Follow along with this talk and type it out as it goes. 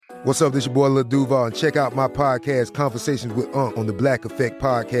What's up, this your boy Lil Duval, and check out my podcast, Conversations with Unc, on the Black Effect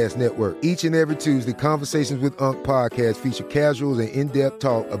Podcast Network. Each and every Tuesday, Conversations with Unc podcast feature casuals and in-depth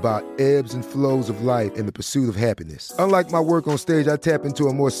talk about ebbs and flows of life and the pursuit of happiness. Unlike my work on stage, I tap into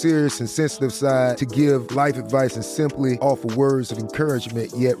a more serious and sensitive side to give life advice and simply offer words of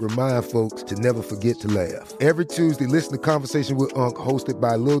encouragement, yet remind folks to never forget to laugh. Every Tuesday, listen to Conversations with Unc, hosted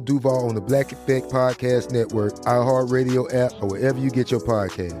by Lil Duval on the Black Effect Podcast Network, iHeartRadio app, or wherever you get your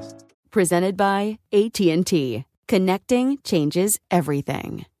podcasts. Presented by AT&T. Connecting changes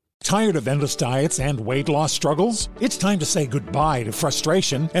everything. Tired of endless diets and weight loss struggles? It's time to say goodbye to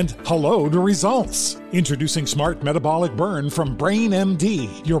frustration and hello to results. Introducing Smart Metabolic Burn from Brain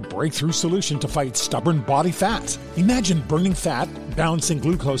MD, your breakthrough solution to fight stubborn body fat. Imagine burning fat, balancing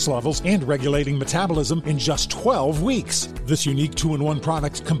glucose levels, and regulating metabolism in just 12 weeks. This unique 2-in-1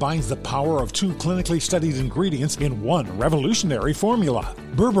 product combines the power of 2 clinically studied ingredients in one revolutionary formula.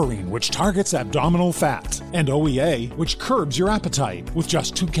 Berberine, which targets abdominal fat, and OEA, which curbs your appetite. With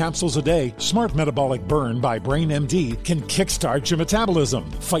just 2 capsules a day, Smart Metabolic Burn by Brain MD can kickstart your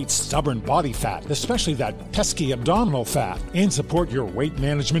metabolism, fight stubborn body fat, especially that pesky abdominal fat, and support your weight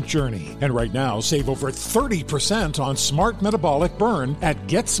management journey. And right now, save over 30% on Smart Metabolic Burn at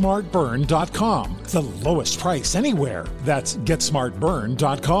GetSmartBurn.com. The lowest price anywhere. That's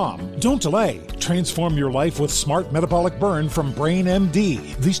GetSmartBurn.com. Don't delay. Transform your life with Smart Metabolic Burn from Brain MD.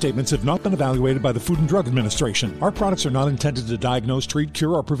 These statements have not been evaluated by the Food and Drug Administration. Our products are not intended to diagnose, treat,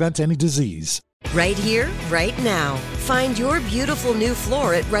 cure, or prevent any disease. Right here, right now. Find your beautiful new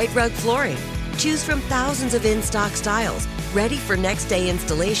floor at Right Rug Flooring. Choose from thousands of in-stock styles, ready for next day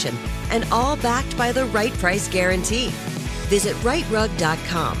installation, and all backed by the right price guarantee. Visit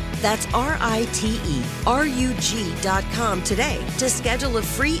rightrug.com. That's RITERUG.com today to schedule a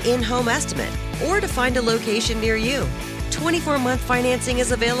free in-home estimate or to find a location near you. 24-month financing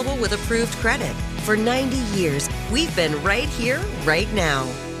is available with approved credit. For 90 years, we've been right here, right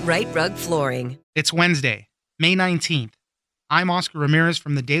now. Right Rug Flooring. It's Wednesday, May 19th. I'm Oscar Ramirez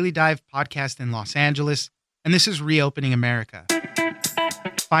from the Daily Dive podcast in Los Angeles, and this is Reopening America.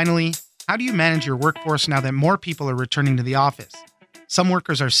 Finally, how do you manage your workforce now that more people are returning to the office? Some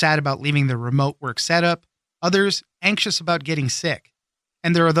workers are sad about leaving their remote work setup, others anxious about getting sick,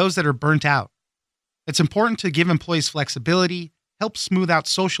 and there are those that are burnt out. It's important to give employees flexibility, help smooth out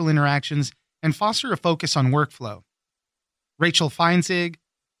social interactions, and foster a focus on workflow. Rachel Feinzig,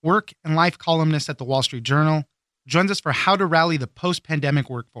 work and life columnist at the Wall Street Journal, joins us for how to rally the post-pandemic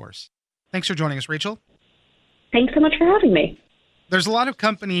workforce. Thanks for joining us, Rachel. Thanks so much for having me. There's a lot of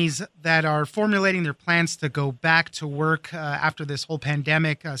companies that are formulating their plans to go back to work after this whole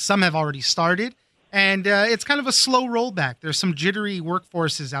pandemic. Some have already started, and it's kind of a slow rollback. There's some jittery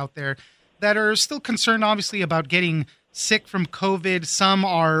workforces out there that are still concerned, obviously, about getting sick from COVID. Some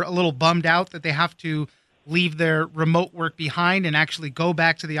are a little bummed out that they have to leave their remote work behind and actually go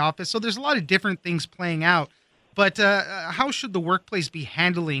back to the office. So there's a lot of different things playing out. But how should the workplace be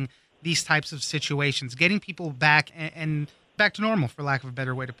handling these types of situations, getting people back and back to normal, for lack of a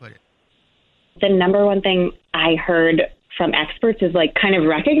better way to put it? The number one thing I heard from experts is kind of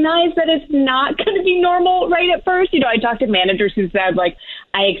recognize that it's not going to be normal right at first. I talked to managers who said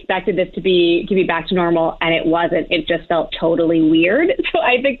I expected this to be back to normal, and it wasn't. It just felt totally weird. So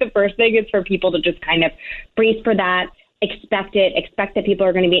I think the first thing is for people to just kind of brace for that, expect that people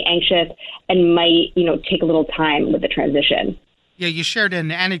are going to be anxious and might, take a little time with the transition. Yeah, you shared an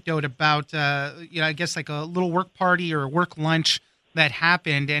anecdote about, I guess a little work party or a work lunch that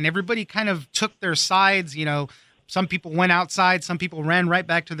happened, and everybody kind of took their sides. Some people went outside, some people ran right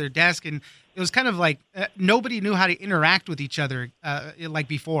back to their desk, and it was kind of nobody knew how to interact with each other like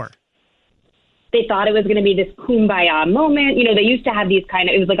before. They thought it was going to be this kumbaya moment. They used to have these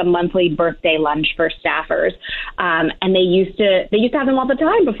it was like a monthly birthday lunch for staffers. And they used to have them all the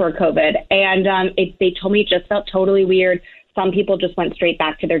time before COVID. And they told me it just felt totally weird. Some people just went straight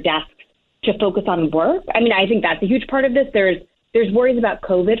back to their desks to focus on work. I mean, I think that's a huge part of this. There's worries about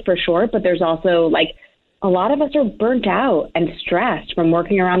COVID for sure, but there's also a lot of us are burnt out and stressed from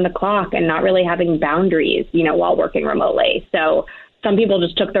working around the clock and not really having boundaries, while working remotely. So some people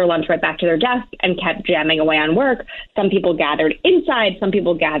just took their lunch right back to their desk and kept jamming away on work. Some people gathered inside. Some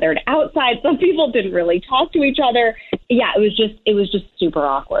people gathered outside. Some people didn't really talk to each other. Yeah, it was just super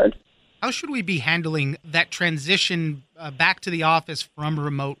awkward. How should we be handling that transition back to the office from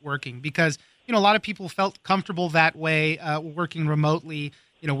remote working? Because, a lot of people felt comfortable that way, working remotely.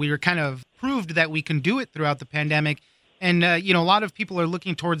 We were kind of proved that we can do it throughout the pandemic. And, a lot of people are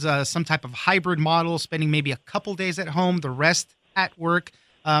looking towards some type of hybrid model, spending maybe a couple days at home, the rest at work.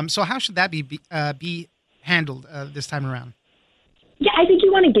 So how should that be handled this time around? Yeah, I think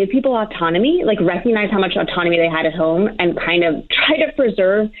you want to give people autonomy, like recognize how much autonomy they had at home and kind of try to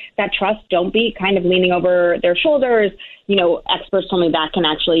preserve that trust. Don't be kind of leaning over their shoulders. Experts told me that can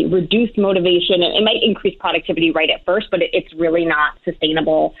actually reduce motivation. It might increase productivity right at first, but it's really not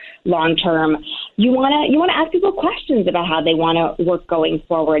sustainable long term. You want to ask people questions about how they want to work going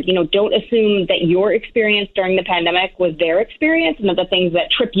forward. Don't assume that your experience during the pandemic was their experience and that the things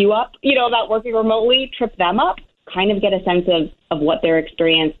that trip you up, about working remotely, trip them up. Kind of get a sense of what their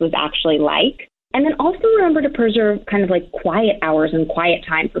experience was actually like. And then also remember to preserve kind of like quiet hours and quiet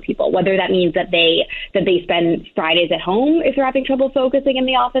time for people, whether that means that they spend Fridays at home if they're having trouble focusing in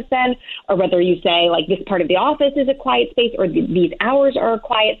the office then, or whether you say like this part of the office is a quiet space or these hours are a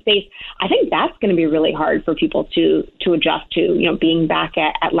quiet space. I think that's going to be really hard for people to adjust to, being back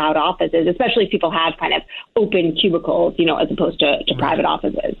at loud offices, especially if people have kind of open cubicles, as opposed to private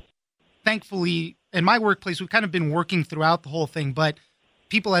offices. Thankfully, in my workplace, we've kind of been working throughout the whole thing, but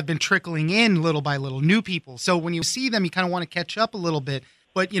people have been trickling in little by little, new people. So when you see them, you kind of want to catch up a little bit.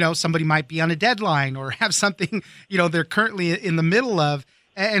 But, somebody might be on a deadline or have something, they're currently in the middle of.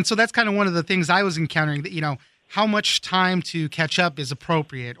 And so that's kind of one of the things I was encountering, that, how much time to catch up is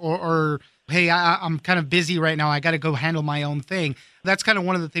appropriate or hey, I'm kind of busy right now. I got to go handle my own thing. That's kind of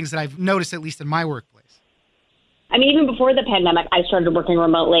one of the things that I've noticed, at least in my workplace. I mean, even before the pandemic, I started working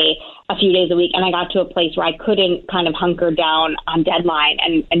remotely a few days a week, and I got to a place where I couldn't kind of hunker down on deadline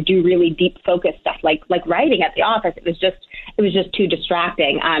and do really deep focus stuff like writing at the office. It was just too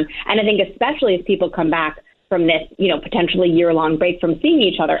distracting. And I think especially as people come back from this, potentially year-long break from seeing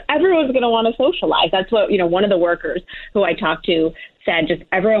each other, everyone's going to want to socialize. That's what, one of the workers who I talked to said, just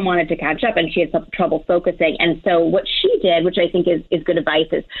everyone wanted to catch up and she had some trouble focusing. And so what she did, which I think is good advice,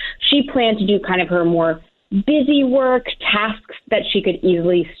 is she planned to do kind of her more busy work, tasks that she could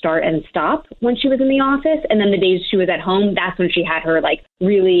easily start and stop when she was in the office. And then the days she was at home, that's when she had her like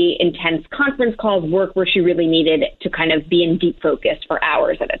really intense conference calls, work where she really needed to kind of be in deep focus for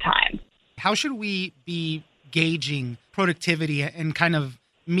hours at a time. How should we be gauging productivity and kind of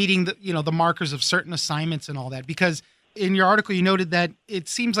meeting the markers of certain assignments and all that? Because in your article, you noted that it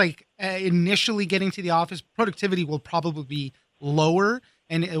seems like initially getting to the office, productivity will probably be lower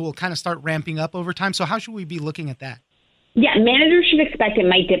and it will kind of start ramping up over time. So how should we be looking at that? Yeah, managers should expect it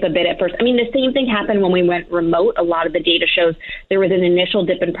might dip a bit at first. I mean, the same thing happened when we went remote. A lot of the data shows there was an initial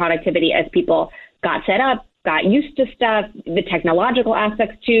dip in productivity as people got set up, got used to stuff. The technological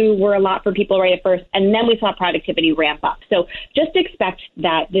aspects, too, were a lot for people right at first. And then we saw productivity ramp up. So just expect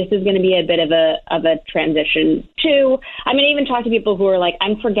that this is going to be a bit of a transition, too. I mean, I even talk to people who are like,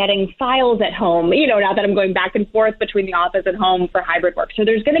 I'm forgetting files at home, now that I'm going back and forth between the office and home for hybrid work. So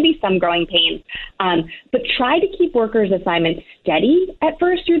there's going to be some growing pains. But try to keep workers' assignments steady at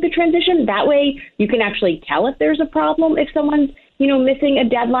first through the transition. That way you can actually tell if there's a problem, if someone's missing a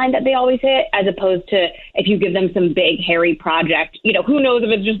deadline that they always hit, as opposed to if you give them some big, hairy project, who knows if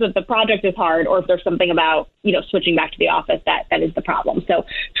it's just that the project is hard or if there's something about, switching back to the office that is the problem. So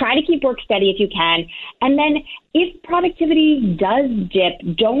try to keep work steady if you can. And then if productivity does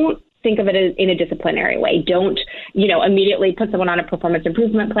dip, don't think of it as in a disciplinary way. Don't, immediately put someone on a performance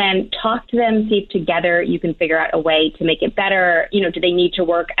improvement plan. Talk to them, see if together you can figure out a way to make it better. Do they need to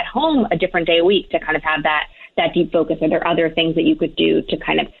work at home a different day a week to kind of have that deep focus? Are there other things that you could do to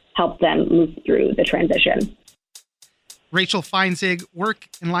kind of help them move through the transition? Rachel Feinzig, work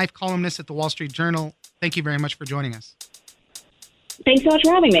and life columnist at the Wall Street Journal. Thank you very much for joining us. Thanks so much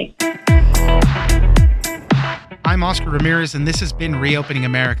for having me. I'm Oscar Ramirez, and this has been Reopening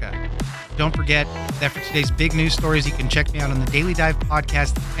America. Don't forget that for today's big news stories, you can check me out on the Daily Dive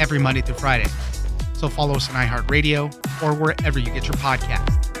podcast every Monday through Friday. So follow us on iHeartRadio or wherever you get your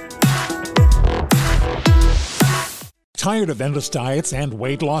podcasts. Tired of endless diets and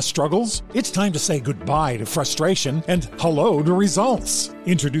weight loss struggles? It's time to say goodbye to frustration and hello to results.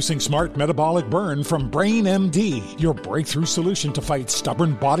 Introducing Smart Metabolic Burn from Brain MD, your breakthrough solution to fight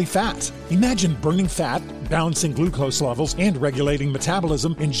stubborn body fat. Imagine burning fat, balancing glucose levels, and regulating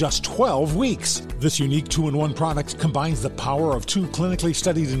metabolism in just 12 weeks. This unique 2-in-1 product combines the power of 2 clinically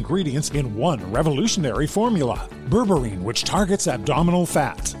studied ingredients in one revolutionary formula. Berberine, which targets abdominal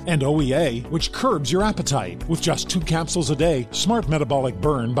fat, and OEA, which curbs your appetite. With just 2 capsules a day, Smart Metabolic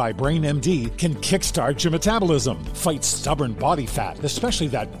Burn by Brain MD can kickstart your metabolism, fight stubborn body fat, especially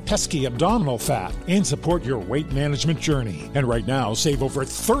that pesky abdominal fat, and support your weight management journey. And right now, save over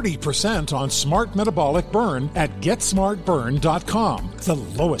 30% on Smart Metabolic Burn at GetSmartBurn.com. The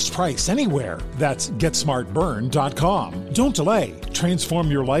lowest price anywhere. That's GetSmartBurn.com. Don't delay.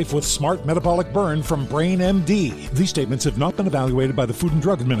 Transform your life with Smart Metabolic Burn from Brain MD. These statements have not been evaluated by the Food and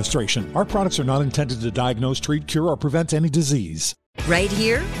Drug Administration. Our products are not intended to diagnose, treat, cure, or prevent any disease. Right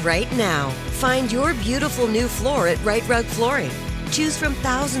here, right now. Find your beautiful new floor at Right Rug Flooring. Choose from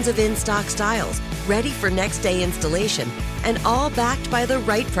thousands of in-stock styles, ready for next day installation, and all backed by the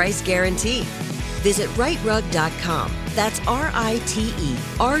right price guarantee. Visit rightrug.com. That's RITERUG.com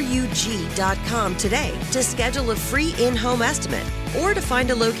today to schedule a free in-home estimate or to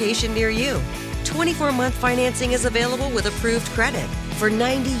find a location near you. 24-month financing is available with approved credit. For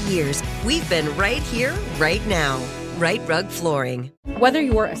 90 years, we've been right here, right now. Right Rug Flooring. Whether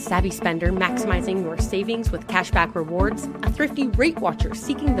you're a savvy spender maximizing your savings with cashback rewards, a thrifty rate watcher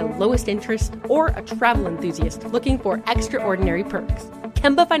seeking the lowest interest, or a travel enthusiast looking for extraordinary perks,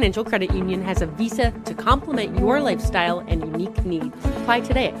 Kemba Financial Credit Union has a visa to complement your lifestyle and unique needs. Apply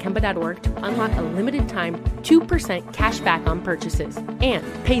today at Kemba.org to unlock a limited time 2% cash back on purchases and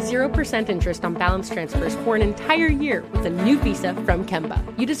pay 0% interest on balance transfers for an entire year with a new visa from Kemba.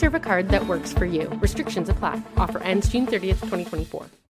 You deserve a card that works for you. Restrictions apply. Offer ends June 30th, 2024.